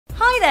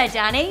Hi there,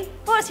 Danny.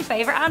 What's your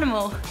favourite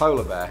animal?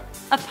 Polar bear.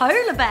 A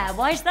polar bear?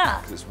 Why is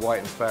that? Because it's white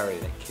and furry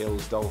and it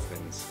kills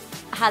dolphins.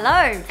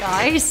 Hello,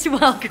 guys.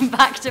 Welcome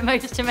back to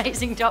Most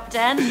Amazing Top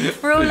 10.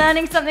 We're all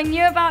learning something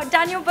new about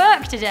Daniel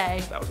Burke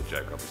today. That was a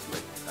joke, obviously.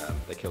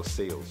 They kill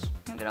seals.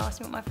 I'm going to ask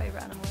you what my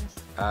favourite animal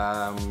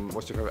is.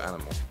 What's your favourite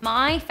animal?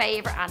 My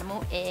favourite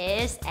animal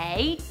is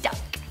a duck.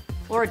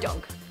 Or a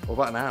dog. What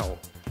about an owl?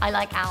 I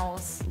like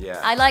owls. Yeah.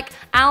 I like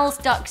owls,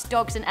 ducks,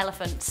 dogs, and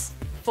elephants.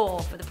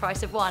 4 for the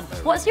price of 1.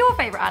 What's your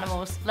favourite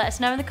animals? Let us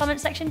know in the comment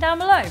section down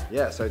below.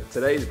 Yeah, so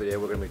today's video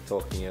we're going to be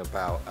talking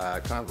about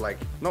kind of like,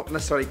 not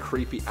necessarily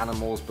creepy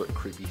animals, but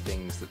creepy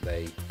things that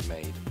they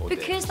made or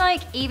Because did.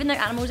 like, even though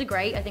animals are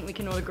great, I think we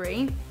can all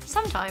agree,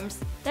 sometimes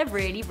they're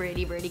really,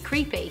 really, really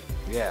creepy.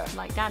 Yeah.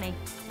 Like Danny.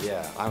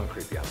 Yeah, I'm a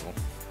creepy animal,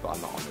 but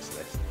I'm not on this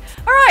list.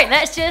 Alright,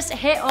 let's just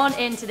hit on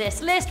into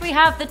this list. We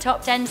have the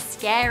top 10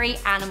 scary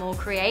animal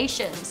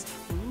creations.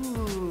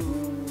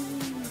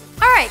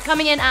 Alright,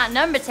 coming in at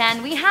number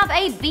 10, we have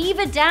a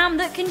beaver dam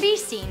that can be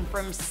seen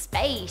from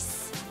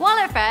space. While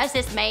at first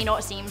this may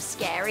not seem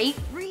scary,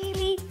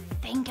 really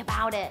think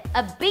about it.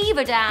 A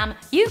beaver dam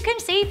you can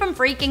see from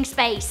freaking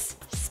space.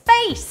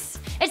 Space!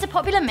 It's a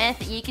popular myth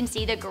that you can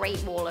see the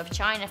Great Wall of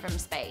China from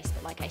space,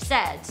 but like I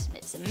said,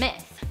 it's a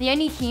myth. The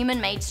only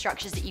human-made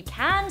structures that you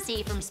can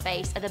see from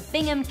space are the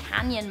Bingham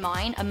Canyon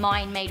mine, a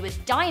mine made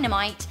with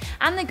dynamite,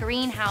 and the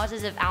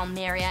greenhouses of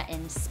Almeria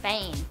in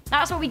Spain.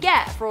 That's what we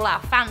get for all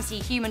our fancy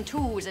human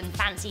tools and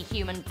fancy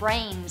human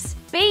brains.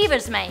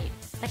 Beavers, mate,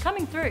 they're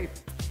coming through.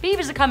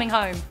 Beavers are coming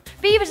home.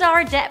 Beavers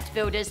are adept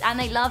builders and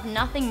they love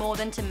nothing more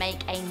than to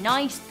make a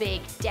nice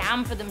big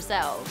dam for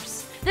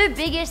themselves. The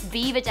biggest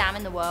beaver dam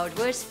in the world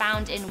was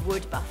found in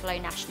Wood Buffalo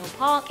National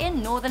Park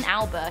in northern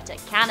Alberta,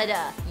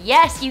 Canada.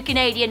 Yes, you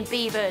Canadian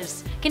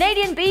beavers!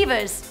 Canadian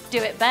beavers do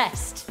it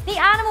best. The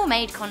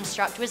animal-made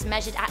construct was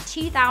measured at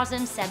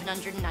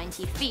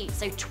 2,790 feet,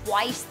 so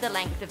twice the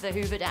length of the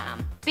Hoover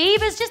Dam.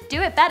 Beavers just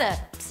do it better.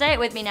 Say it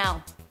with me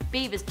now.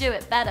 Beavers do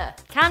it better.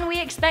 Can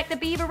we expect the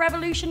beaver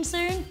revolution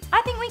soon?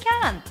 I think we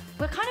can.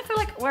 We kind of feel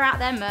like we're at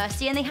their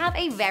mercy and they have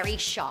a very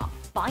sharp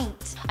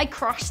bite. I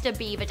crossed a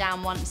beaver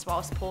dam once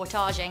whilst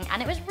portaging and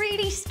it was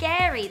really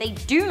scary. They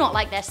do not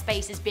like their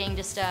spaces being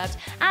disturbed,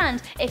 and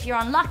if you're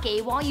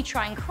unlucky, while you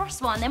try and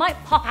cross one, they might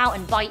pop out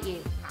and bite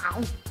you.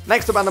 Ow.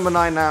 Next up at number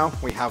 9 now,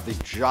 we have the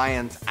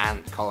giant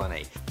ant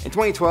colony. In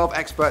 2012,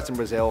 experts in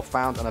Brazil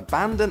found an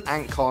abandoned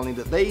ant colony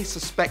that they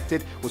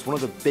suspected was one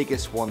of the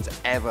biggest ones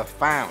ever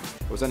found.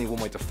 There was only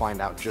one way to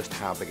find out just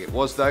how big it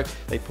was though.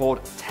 They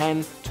poured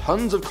 10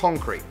 tons of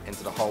concrete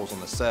into the holes on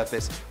the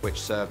surface,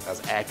 which served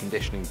as air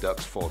conditioning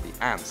ducts for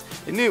the ants.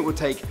 They knew it would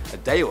take a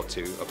day or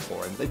two of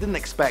pouring. They didn't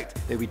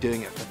expect they'd be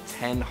doing it for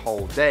 10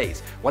 whole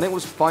days. When it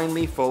was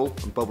finally full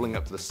and bubbling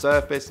up to the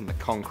surface and the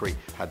concrete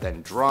had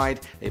then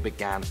dried, they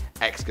began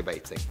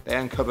excavating. They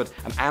uncovered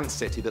an ant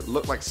city that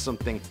looked like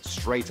something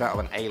straight out of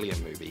an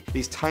alien movie.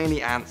 These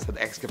tiny ants had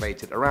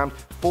excavated around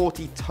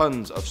 40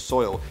 tons of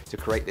soil to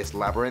create this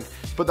labyrinth.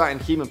 To put that in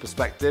human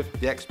perspective,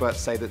 the experts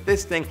say that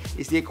this thing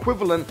is the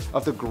equivalent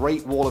of the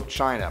Great Wall of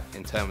China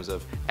in terms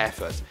of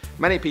effort.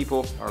 Many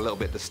people are a little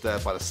bit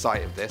disturbed by the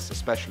sight of this,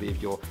 especially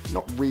if you're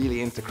not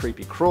really into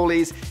creepy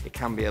crawlies. It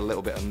can be a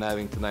little bit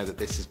unnerving to know that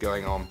this is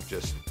going on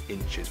just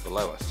inches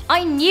below us.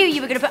 I knew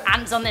you were going to put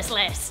ants on this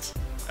list.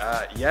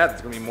 Yeah,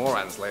 there's going to be more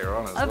ants later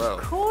on as well.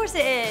 Of course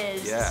it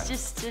is. Yeah. It's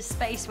just a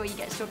space where you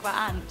get to talk about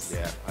ants.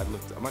 Yeah,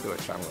 I might do a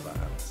channel about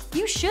ants.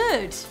 You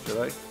should. Should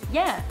I?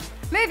 Yeah.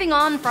 Moving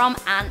on from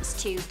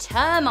ants to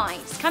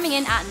termites. Coming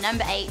in at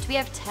number 8, we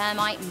have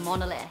termite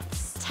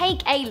monoliths.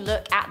 Take a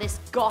look at this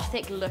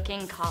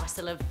gothic-looking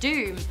castle of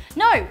doom.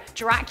 No,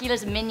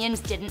 Dracula's minions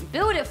didn't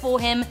build it for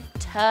him,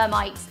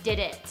 termites did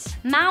it.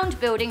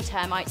 Mound-building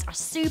termites are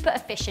super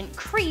efficient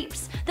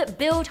creeps that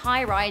build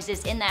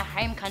high-rises in their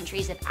home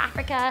countries of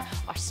Africa,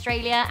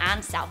 Australia,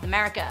 and South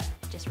America.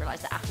 Just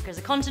realised that Africa's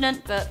a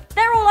continent, but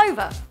they're all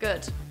over.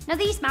 Good. Now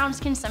these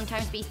mounds can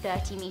sometimes be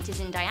 30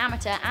 meters in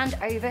diameter and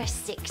over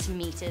 6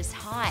 meters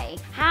high.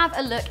 Have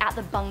a look at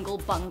the Bungle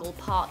Bungle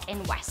Park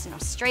in Western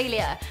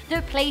Australia.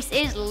 The place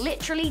is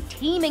literally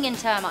teeming in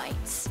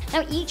termites.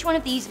 Now each one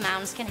of these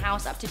mounds can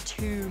house up to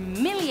 2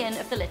 million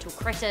of the little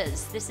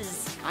critters. This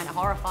is kind of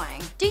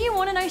horrifying. Do you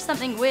want to know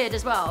something weird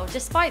as well?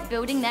 Despite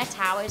building their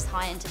towers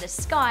high into the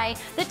sky,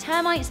 the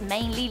termites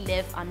mainly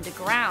live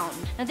underground.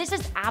 Now this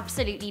has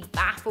absolutely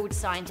baffled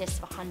scientists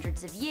for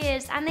hundreds of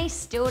years and they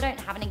still don't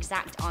have an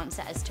exact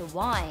answer as to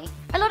why.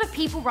 A lot of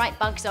people write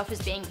bugs off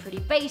as being pretty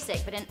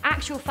basic, but in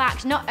actual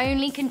fact, not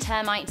only can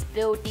termites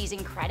build these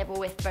incredible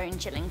with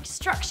bone-chilling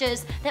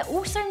structures, they're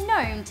also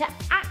known to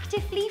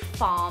actively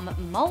farm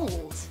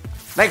mold.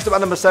 Next up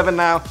at number 7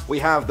 now, we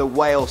have the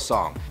whale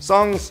song.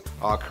 Songs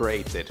are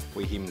created.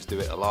 We humans do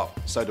it a lot,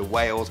 so do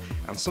whales,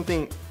 and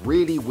something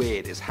really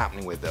weird is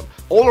happening with them.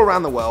 All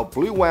around the world,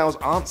 blue whales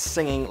aren't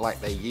singing like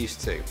they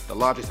used to. The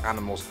largest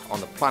animals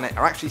on the planet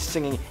are actually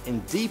singing in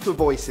deeper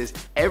voices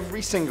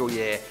every single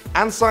year,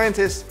 and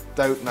scientists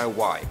don't know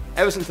why.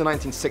 Ever since the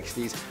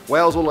 1960s,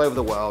 whales all over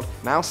the world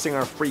now sing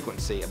at a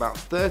frequency about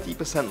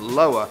 30%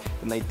 lower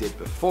than they did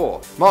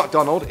before. Mark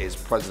Donald is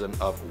president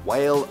of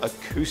Whale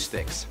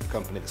Acoustics, a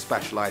company that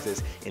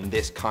specializes in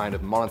this kind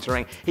of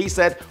monitoring. He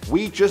said,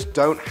 "We just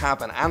don't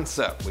have an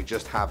answer. We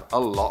just have a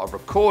lot of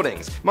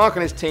recordings." Mark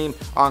and his team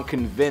aren't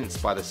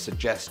convinced by the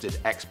suggested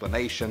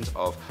explanations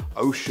of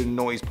ocean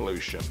noise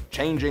pollution,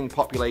 changing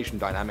population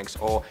dynamics,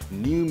 or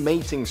new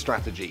mating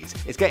strategies.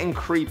 It's getting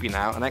creepy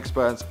now, and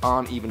experts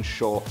aren't even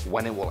sure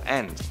when it will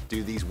end.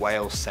 Do these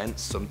whales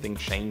sense something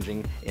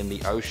changing in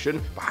the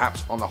ocean,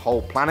 perhaps on the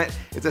whole planet?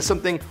 Is there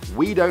something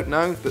we don't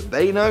know that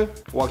they know?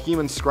 While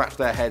humans scratch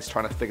their heads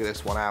trying to figure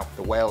this one out,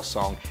 the whale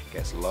song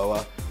gets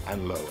lower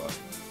and lower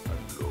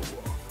and lower.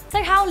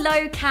 So how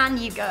low can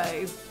you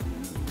go?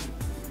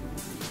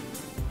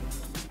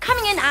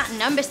 Coming in at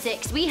number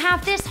 6, we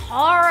have this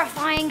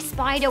horrifying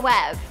spider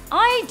web.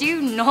 I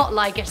do not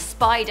like a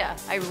spider,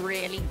 I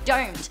really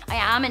don't. I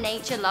am a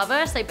nature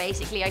lover, so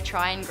basically I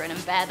try and grin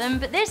and bear them,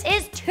 but this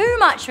is too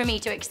much for me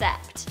to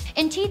accept.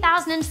 In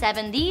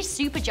 2007, these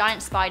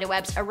supergiant spider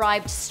webs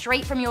arrived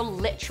straight from your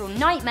literal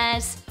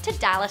nightmares to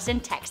Dallas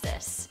in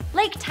Texas.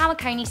 Lake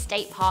Tawakoni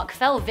State Park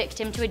fell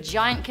victim to a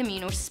giant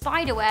communal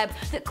spider web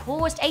that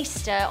caused a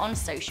stir on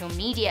social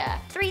media.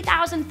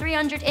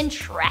 3,300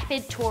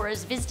 intrepid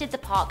tourists visited the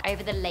park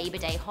over the Labor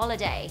Day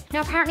holiday.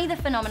 Now apparently the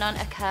phenomenon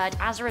occurred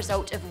as a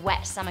result of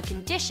wet summer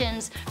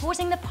conditions,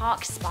 causing the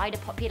park's spider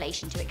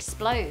population to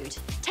explode.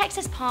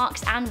 Texas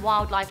Parks and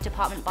Wildlife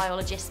Department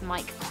biologist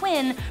Mike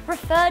Quinn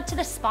referred to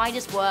the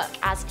spider's work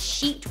as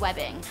sheet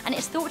webbing, and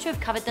it's thought to have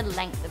covered the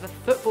length of a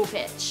football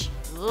pitch.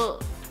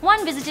 Ugh.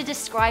 One visitor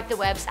described the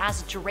webs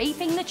as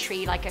draping the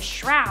tree like a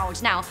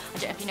shroud. Now, I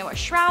don't know if you know what a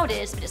shroud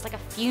is, but it's like a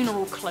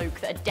funeral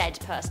cloak that a dead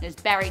person is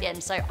buried in,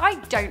 so I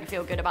don't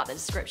feel good about the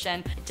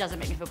description. It doesn't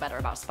make me feel better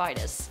about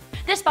spiders.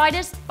 The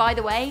spiders, by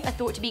the way, are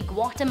thought to be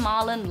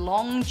Guatemalan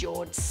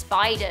long-jawed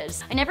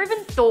spiders. I never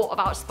even thought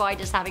about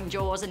spiders having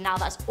jaws, and now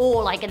that's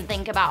all I can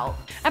think about.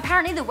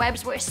 Apparently the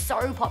webs were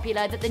so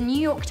popular that the New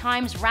York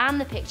Times ran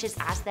the pictures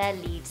as their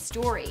lead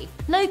story.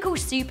 Local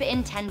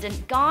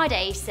Superintendent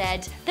Garde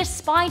said, "The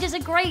spiders are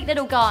great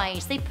little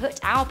guys, they put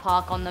our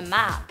park on the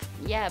map."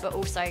 Yeah, but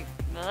also,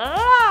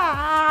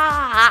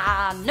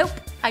 nope.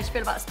 How do you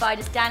feel about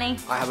spiders, Danny?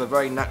 I have a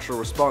very natural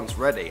response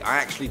ready. I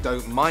actually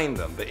don't mind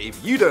them, but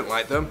if you don't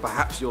like them,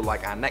 perhaps you'll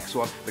like our next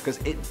one, because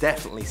it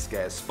definitely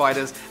scares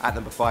spiders. At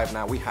number 5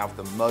 now, we have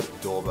the mud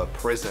dauber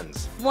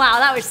prisons. Wow,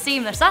 that was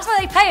seamless. That's what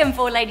they pay them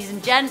for, ladies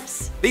and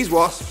gents. These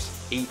wasps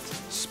eat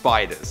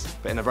spiders,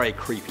 but in a very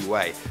creepy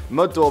way.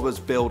 Mud daubers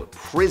build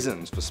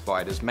prisons for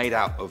spiders made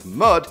out of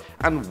mud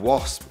and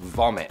wasp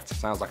vomit.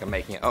 Sounds like I'm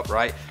making it up,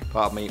 right?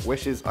 Part of me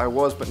wishes I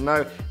was, but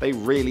no, they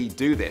really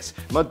do this.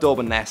 Mud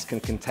dauber nests can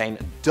contain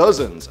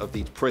dozens of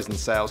these prison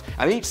cells,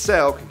 and each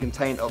cell can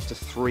contain up to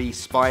 3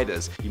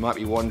 spiders. You might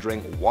be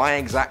wondering why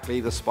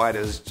exactly the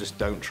spiders just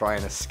don't try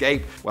and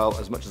escape. Well,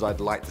 as much as I'd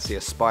like to see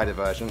a spider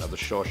version of the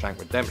Shawshank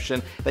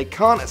Redemption, they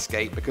can't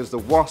escape because the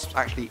wasps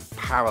actually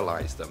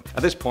paralyze them.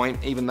 At this point,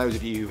 even those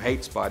of you who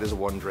hate spiders are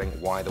wondering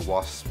why the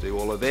wasps do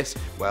all of this.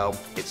 Well,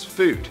 it's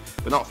food,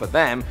 but not for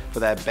them, for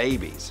their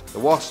babies. The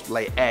wasps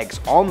lay eggs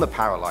on the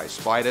paralyzed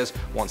spiders.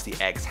 Once the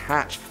eggs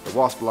hatch, the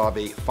wasp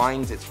larvae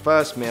finds its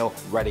first meal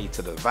ready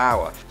to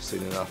devour.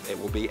 Soon enough, it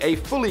will be a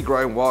fully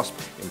grown wasp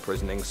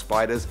imprisoning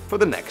spiders for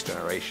the next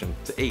generation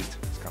to eat.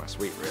 It's kind of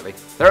sweet, really.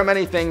 There are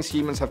many things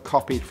humans have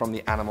copied from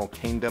the animal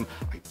kingdom.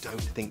 I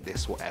don't think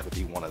this will ever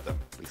be one of them.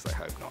 At least I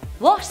hope not.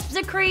 Wasps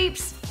are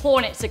creeps,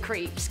 hornets are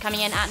creeps.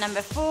 Coming in at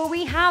number 4,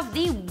 we have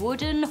the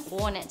wooden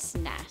hornet's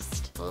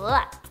nest.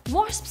 Blah.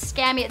 Wasps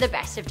scare me at the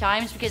best of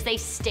times because they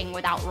sting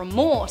without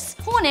remorse.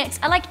 Hornets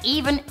are like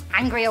even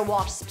angrier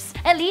wasps.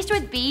 At least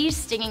with bees,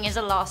 stinging is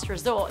a last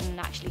resort, and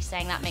actually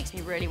saying that makes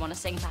me really want to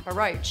sing Papa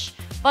Roach.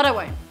 But I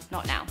won't,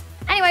 not now.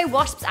 Anyway,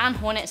 wasps and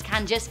hornets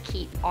can just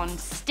keep on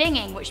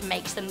stinging, which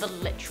makes them the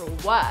literal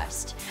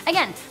worst.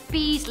 Again,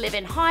 bees live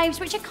in hives,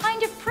 which are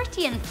kind of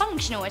pretty and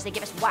functional as they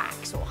give us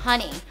wax or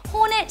honey.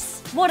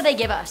 Hornets, what do they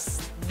give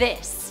us?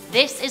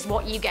 This is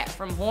what you get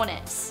from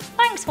hornets.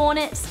 Thanks,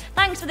 hornets.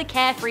 Thanks for the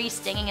carefree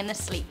stinging and the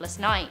sleepless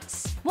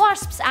nights.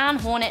 Wasps and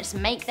hornets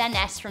make their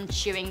nests from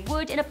chewing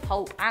wood in a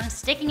pulp and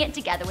sticking it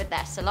together with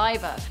their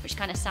saliva, which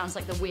kind of sounds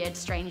like the weird,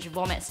 strange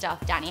vomit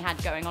stuff Danny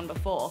had going on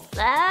before.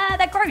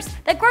 They're gross.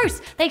 They're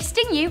gross. They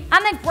sting you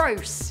and they're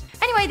gross.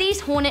 Anyway, these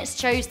hornets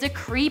chose the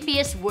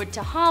creepiest wood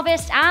to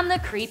harvest and the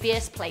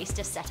creepiest place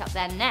to set up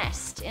their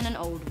nest, in an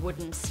old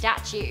wooden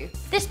statue.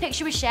 This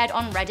picture was shared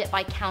on Reddit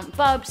by Count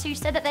Bubs, who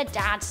said that their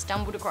dad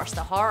stumbled across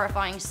the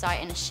horrifying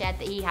sight in a shed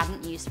that he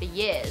hadn't used for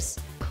years.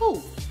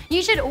 Cool.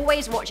 You should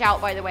always watch out,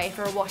 by the way,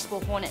 for a wasp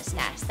or hornet's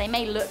nest. They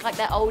may look like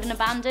they're old and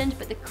abandoned,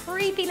 but the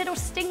creepy little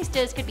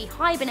stingsters could be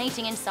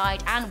hibernating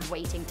inside and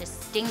waiting to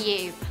sting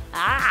you.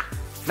 Ah!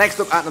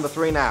 Next up at number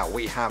 3 now,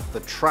 we have the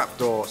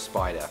trapdoor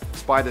spider.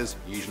 Spiders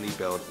usually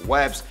build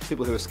webs.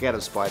 People who are scared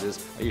of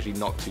spiders are usually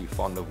not too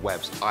fond of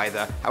webs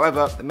either.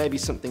 However, there may be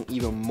something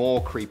even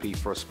more creepy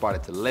for a spider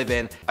to live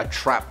in, a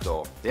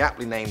trapdoor. The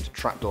aptly named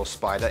trapdoor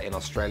spider in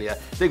Australia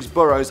digs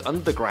burrows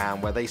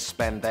underground where they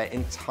spend their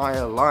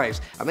entire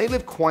lives, and they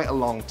live quite a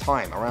long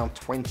time, around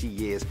 20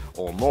 years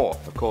or more.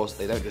 Of course,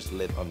 they don't just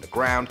live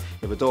underground.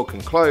 If a door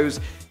can close,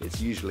 it's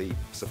usually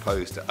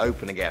supposed to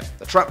open again.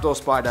 The trapdoor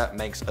spider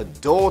makes a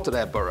door to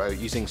their burrow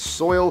using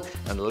soil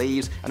and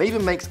leaves, and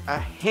even makes a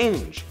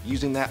hinge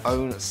using their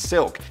own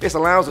silk. This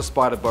allows a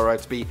spider burrow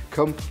to be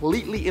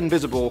completely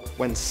invisible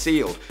when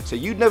sealed, so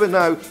you'd never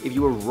know if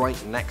you were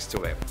right next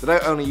to it. They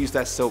don't only use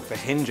their silk for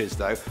hinges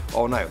though,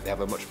 oh no, they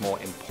have a much more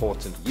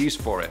important use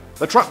for it.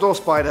 The trapdoor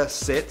spider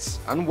sits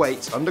and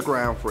waits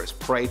underground for its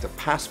prey to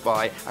pass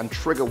by and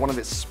trigger one of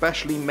its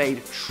specially made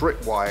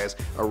tripwires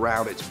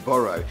around its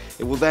burrow.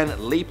 It will then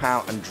leap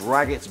out and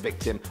drag its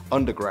victim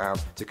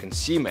underground to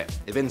consume it.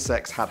 If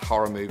insects had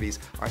horror movies,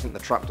 I think the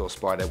trapdoor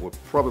spider would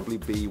probably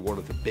be one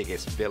of the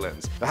biggest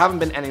villains. There haven't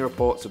been any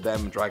reports of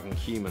them dragging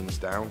humans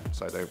down,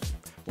 so don't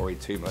worry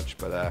too much,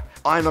 but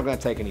I'm not going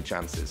to take any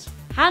chances.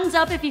 Hands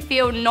up if you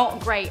feel not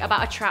great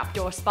about a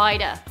trapdoor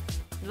spider.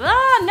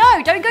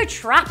 No, don't go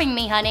trapping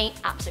me, honey.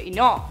 Absolutely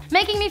not.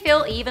 Making me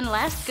feel even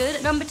less good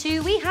at number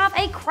 2, we have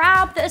a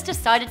crab that has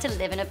decided to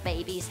live in a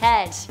baby's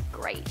head.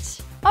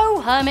 Great.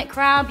 Oh, hermit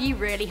crab, you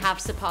really have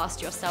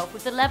surpassed yourself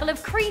with the level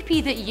of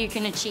creepy that you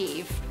can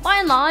achieve. By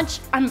and large,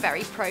 I'm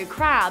very pro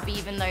crab,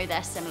 even though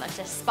they're similar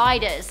to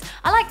spiders.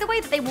 I like the way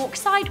that they walk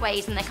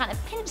sideways and they're kind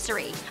of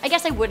pincery. I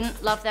guess I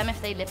wouldn't love them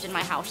if they lived in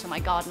my house or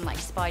my garden like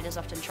spiders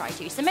often try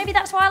to, so maybe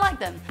that's why I like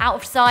them. Out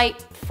of sight,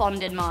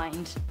 fond in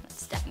mind.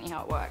 That's definitely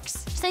how it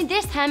works. So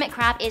this hermit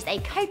crab is a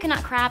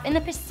coconut crab in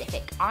the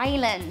Pacific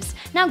Islands.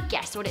 Now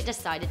guess what it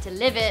decided to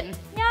live in?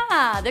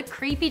 Yeah, the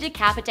creepy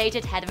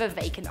decapitated head of a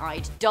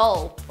vacant-eyed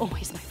doll.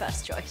 Always my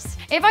first choice.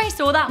 If I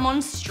saw that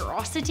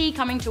monstrosity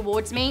coming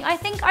towards me, I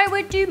think I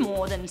would do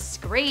more than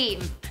scream.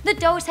 The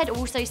doll's head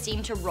also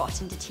seemed to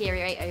rot and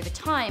deteriorate over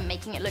time,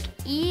 making it look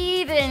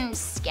even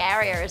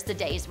scarier as the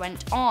days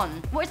went on.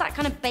 What is that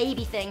kind of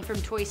baby thing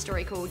from Toy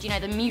Story called? You know,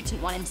 the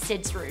mutant one in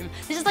Sid's room.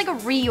 This is like a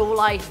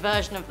real-life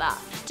version of that.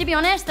 To be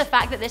honest, the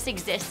fact that this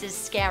exists is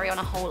scary on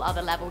a whole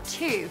other level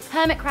too.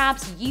 Hermit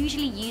crabs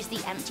usually use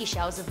the empty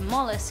shells of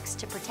mollusks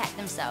to protect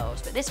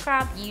themselves, but this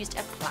crab used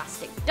a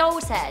plastic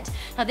doll's head.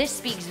 Now this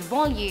speaks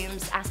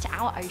volumes as to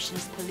our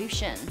ocean's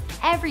pollution.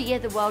 Every year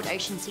the world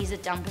ocean sees a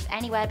dump of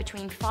anywhere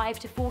between 5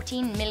 to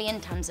 14 million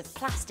tons of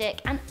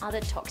plastic and other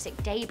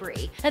toxic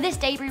debris. Now this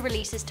debris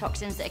releases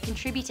toxins that are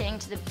contributing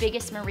to the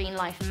biggest marine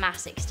life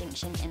mass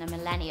extinction in a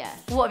millennia.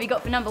 What have you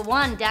got for number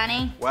 1,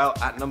 Danny? Well,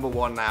 at number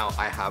 1 now,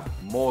 I have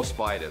more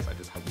spiders. I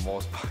just have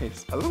more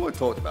spiders. I don't know what I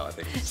talked about, I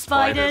think.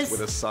 Spiders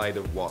with a side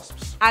of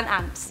wasps. and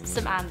ants.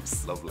 Some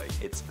ants. Lovely.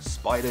 It's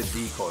spider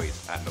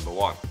decoys at number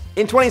 1.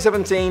 In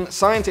 2017,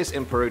 scientists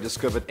in Peru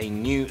discovered a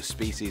new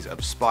species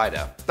of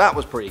spider. That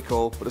was pretty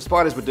cool, but the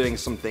spiders were doing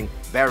something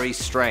very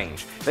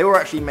strange. They were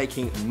actually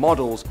making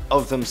models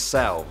of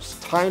themselves,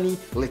 tiny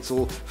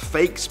little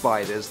fake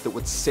spiders that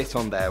would sit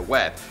on their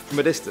web. From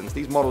a distance,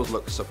 these models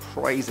look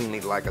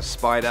surprisingly like a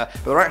spider,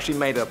 but they're actually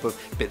made up of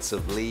bits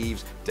of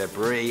leaves,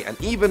 debris, and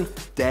even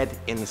dead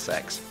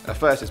insects. At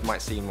first, this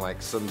might seem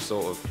like some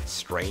sort of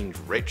strange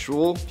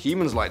ritual.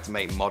 Humans like to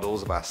make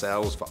models of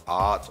ourselves for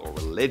art or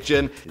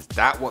religion. Is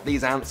that what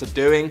these ants are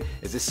doing?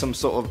 Is this some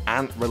sort of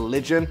ant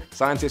religion?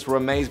 Scientists were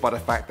amazed by the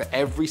fact that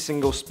every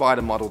single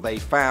spider model they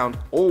found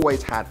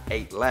always had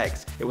 8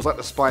 legs. It was like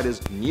the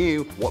spiders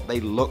knew what they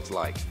looked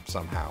like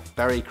somehow.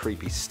 Very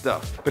creepy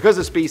stuff. Because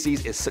the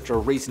species is such a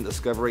recent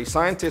discovery,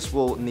 scientists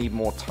will need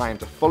more time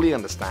to fully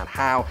understand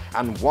how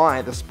and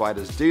why the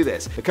spiders do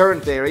this. The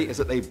current theory is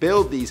that they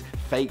build these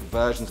fake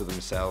versions of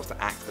themselves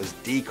to act as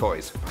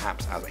decoys,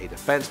 perhaps as a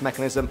defense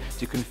mechanism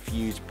to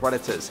confuse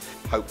predators.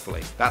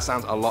 Hopefully. That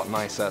sounds a lot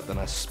nicer than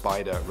a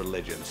spider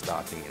religion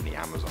starting in the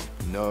Amazon.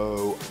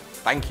 No,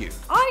 thank you.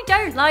 I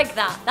don't like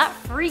that. That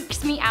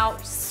freaks me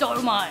out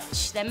so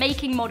much. They're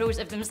making models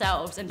of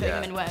themselves and putting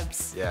them in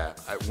webs. Yeah,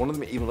 one of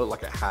them even looked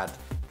like it had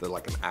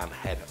like an ant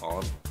head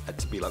on,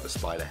 to be like the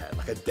spider head,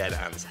 like a dead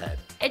ant's head.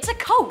 It's a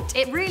cult.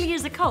 It really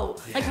is a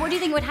cult. Yeah. Like, what do you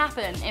think would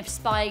happen if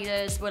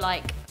spiders were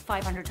like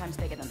 500 times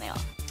bigger than they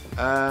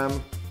are?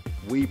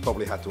 We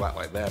probably had to act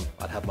like them.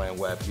 I'd have my own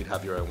web, you'd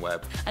have your own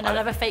web. And I'd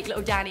have a fake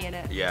little Danny in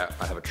it. Yeah,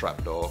 I'd have a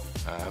trapdoor.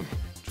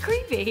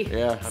 Creepy.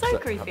 Yeah, so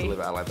creepy. Have to live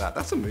it out like that.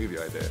 That's a movie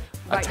idea.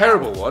 Right, a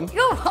terrible one.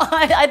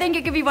 I think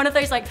it could be one of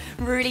those like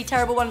really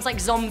terrible ones like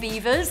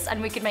Zombievers,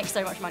 and we could make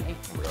so much money.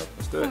 Oh my God,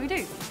 let's do it. We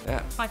do.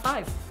 Yeah. High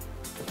five.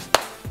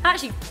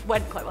 Actually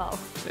went quite well.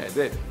 Yeah, it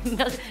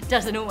did.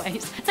 Doesn't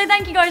always. So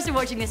thank you guys for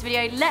watching this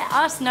video. Let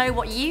us know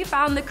what you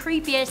found the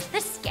creepiest,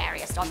 the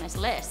scariest on this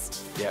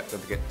list. Yeah,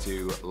 don't forget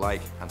to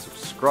like and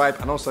subscribe,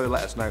 and also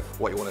let us know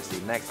what you want to see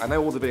next. I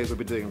know all the videos we've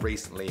been doing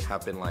recently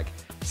have been like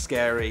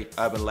scary,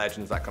 urban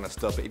legends, that kind of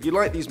stuff, but if you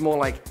like these more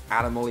like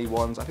animal-y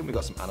ones, I think we've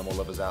got some animal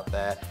lovers out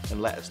there,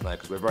 and let us know,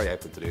 because we're very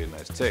open to doing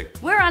those too.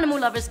 We're animal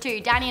lovers too.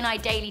 Danny and I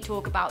daily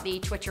talk about the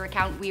Twitter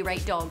account We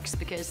Rate Dogs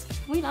because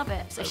we love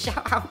it, so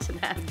shout out to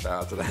them.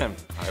 Shout out to them.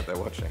 I hope they're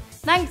watching.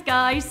 Thanks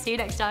guys, see you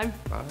next time.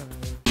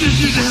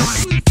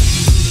 Bye.